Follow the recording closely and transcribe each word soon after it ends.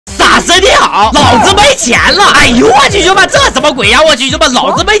煞神你好，老子没钱了！哎呦我去兄弟们，这什么鬼呀？我去兄弟们，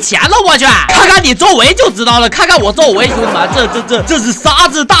老子没钱了！我去，看看你周围就知道了，看看我周围兄弟们，这是沙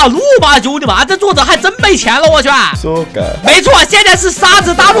子大陆吧？兄弟们，这作者还真没钱了！我去，没错，现在是沙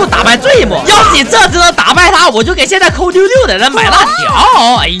子大陆打败Dream，要是你这次能打败他，我就给现在扣66的人买辣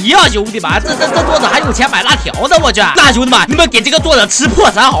条。哎呀，兄弟们，这作者还有钱买辣条的，我去！那兄弟们，你们给这个作者吃破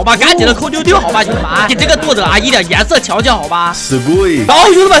产好吧？赶紧的扣66好吧，兄弟们，给这个作者啊一点颜色瞧瞧好吧？是贵。然后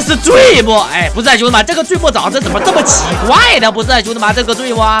兄弟们是Dream，哎，不是兄弟们，这个Dream长得怎么这么奇怪呢？不是兄弟们，这个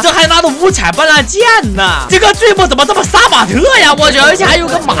Dream，这还拿着五彩斑斓剑呢，这个Dream怎么这么杀马特呀？我去，而且还有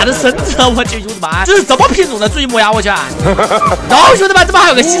个马的身子，我去，兄弟们，这是什么品种的Dream呀？我去！然后兄弟们，这边还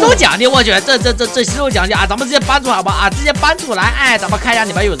有个吸收奖励，我去，这吸收奖励啊，咱们直接搬出来好吧？啊，直接搬出来，哎，咱们看一下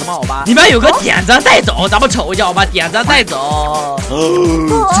里面有什么好吧？里面有个点赞带走，咱们瞅一下好吧？点赞带走，兄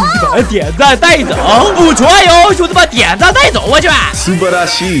弟们，点赞带走，不错哟，兄弟们，点赞带走，我去。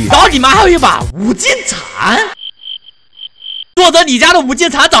然后里面还有一把无尽铲，作者你家的无尽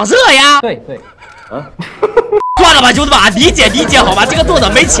铲长这样？对，啊。算了吧，兄弟们，理解好吧？这个作者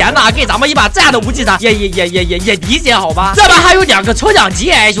没钱呢，给咱们一把这样的无尽铲，也理解好吧？这边还有2个抽奖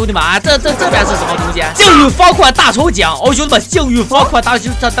机，哎，兄弟们，这边是什么东西？幸运方块大抽奖哦，兄弟们，幸运方块大抽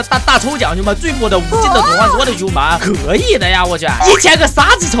奖，兄弟们，Dream的无尽的转换桌的兄弟们，可以的呀，我去，1000个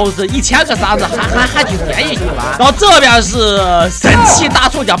沙子抽是1000个沙子，还挺便宜，兄弟们。然后这边是神器大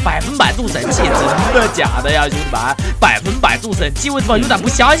抽奖，100%中神器，真的假的呀，兄弟们？100%中神器，为什么有点不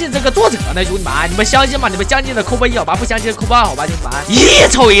相信这个作者呢，兄弟们？你们相信吗？你们相信的扣1好吧，不相信的扣8好吧，兄弟们。1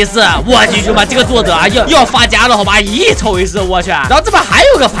抽1次，我去，兄弟们，这个作者啊要发家了好吧？1抽1次，我去。然后这边还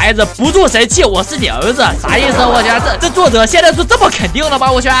有个牌子，不中神器，我是你儿子，啥意思？我去，这作者现在是这么肯定了吗？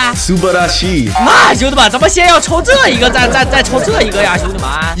我去。那兄弟们，咱们先要抽这一个，再抽这一个呀，兄弟们。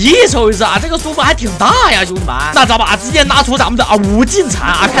1抽1次啊，这个数目还挺大呀，兄弟们。那咱们直接拿出咱们的无尽铲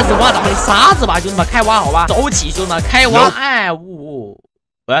啊，开始挖咱们的沙子吧，兄弟们，开挖好吧？走起，兄弟们，开挖，哎，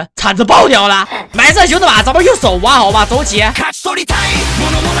喂，铲子爆掉了，没事，兄弟们，咱们用手挖好吧，走起。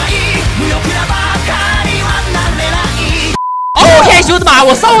OK， 兄弟们，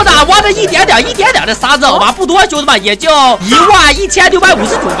我稍微的挖了一点点的沙子，好吧，不多，兄弟们，也就11659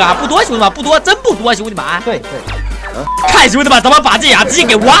个，不多，兄弟们，不多，真不多，兄弟们。对。看兄弟们，咱们把这俩直接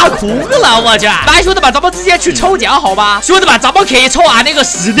给挖空了，我去！来，兄弟们，咱们直接去抽奖，好吧？兄弟们，咱们可以抽那个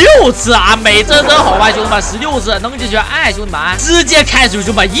16次啊，每真好吧，兄弟们，16次能进去，哎，兄弟们，直接开出，兄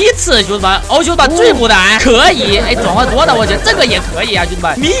弟们1次，兄弟们，哦，兄弟们，Dream的可以，哎，转换多的，我去，这个也可以啊，兄弟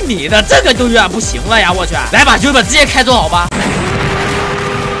们，迷你的这个就有点不行了呀，我去！来吧，兄弟们，直接开抽，好吧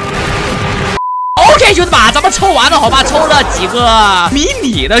？OK， 兄弟们，咱们抽完了好吧？抽了几个迷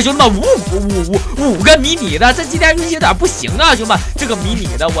你的，兄弟们，5个迷你的，这今天运气有点不行啊，兄弟们，这个迷你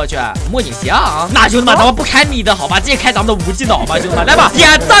的，我去，摸影像。那兄弟们，咱们不开迷的好吧？直接开咱们的无尽的好吧，兄弟们，来吧！点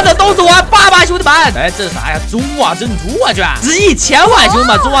赞的都是我爸爸，兄弟们。哎，这是啥呀？中网珍珠，我去，值1000万，兄弟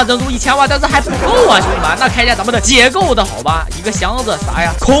们，中网珍珠1000万，但是还不够啊，兄弟们。那开一下咱们的结构的好吧？一个箱子，啥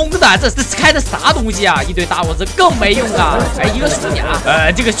呀？空的，这是开的啥东西啊？一堆大物质更没用啊！哎，一个熊甲，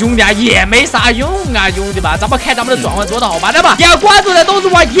这个熊甲也没啥用啊，兄弟们，咱们开咱们的转换桌的好吧？来吧，点关注的都是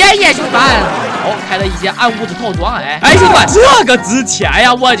我爷爷，兄弟们。好，开了一些暗物质套装，哎，兄弟们，这个值钱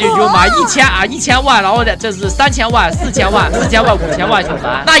呀！我去，兄弟们，1000万，然后呢，这是3000万、4000万、5000万，兄弟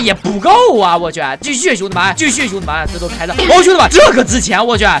们，那也不够啊！我去，继续，兄弟们，兄弟们，这都开着。哦，兄弟们，这个值钱，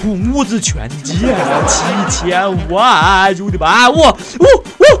我去，物质全件7000万，兄弟们，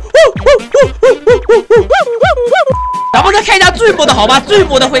咱们再看一下Dream的好吧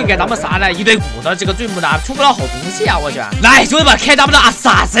？Dream的会给咱们啥呢？一堆骨头，这个Dream的出不了好东西啊！我去，来，兄弟们，开咱们的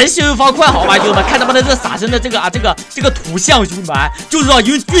傻神幸运方块好吧？兄弟们，看咱们的这傻神的这个图像，兄弟们，就知道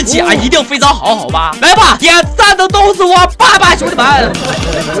运气一定非常好，好吧？来吧，点赞的都是我爸爸，兄弟们。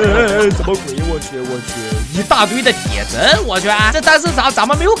什么鬼？我去，一大堆的铁针，我去，但是咱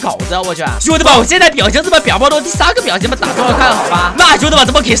们没有稿子，我去，兄弟们，我现在表情这么表包中第3个表情们打出来看好吧？那兄弟们，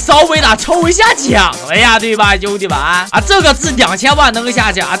咱们可以稍微的抽一下奖了呀，对吧，兄弟们？这个字2000万能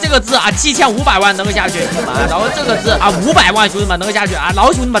下去啊，这个字7500万能下去，兄弟们，然后这个字500万，兄弟们能下去啊，然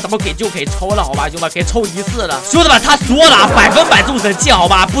后兄弟们咱们就可以抽了，好吧，兄弟们可以抽1次了，兄弟们，他说了100%中神器，好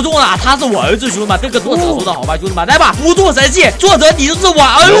吧，不中了，他是我儿子，兄弟们，这个作者说的好吧，兄弟们，来吧，不中神器，作者你就是我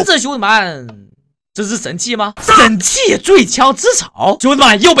儿子，兄弟们。这是神器吗？神器最强之草，兄弟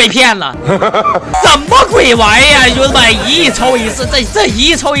们又被骗了，什么鬼玩意儿？兄弟们1抽1次，这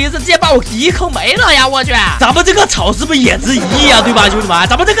1抽1次直接把我1坑没了呀！我去，咱们这个草是不是也值1呀？对吧，兄弟们？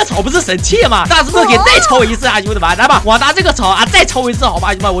咱们这个草不是神器吗？那是不是给再抽1次啊，兄弟们？来吧，我拿这个草再抽1次，好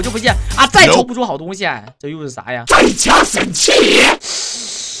吧，兄弟们，我就不信再抽不出好东西，这又是啥呀？最强神器，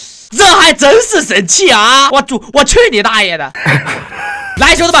这还真是神器啊！我去你大爷的！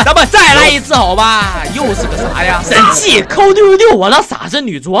来，兄弟们，咱们再来一次，好吧？又是个啥呀？神器扣66，我的傻神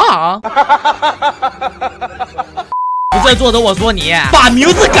女装。这作者，我说你把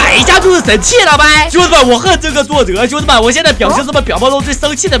名字改一下就是神器了呗，兄弟们，我恨这个作者，兄弟们，我现在表情什么表冒中最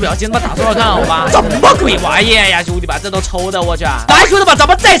生气的表情，他妈打出来看好吧？什么鬼玩意呀，兄弟们，这都抽的，我去！来，兄弟们，咱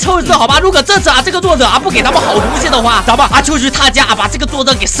们再抽一次好吧？如果这次这个作者不给咱们好东西的话，咱们就去他家把这个作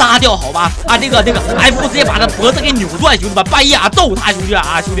者给杀掉好吧？那个 F 直接把他脖子给扭断，兄弟们，半夜揍他，兄弟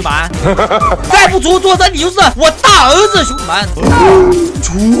兄弟们，再不出作者你就是我大儿子，兄弟们，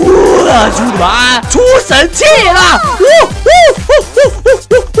出了，兄弟们，出神器了！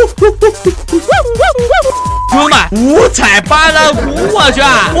兄弟们，五彩斑斓菇，我去，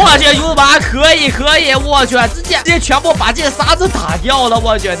兄弟们，可以，我去，直接全部把这些沙子打掉了，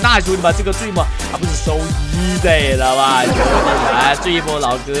我去，那兄弟们，这个Dream不是收1的了吗？兄弟们，Dream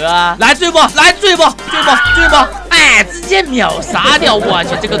老哥，来Dream，哎，直接秒杀掉，我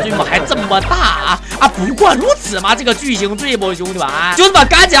去，这个Dream还这么大不过如此嘛，这个巨型Dream，兄弟们，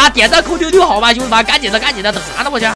赶紧点赞扣66好吧，兄弟们，赶紧的，等啥呢，我去。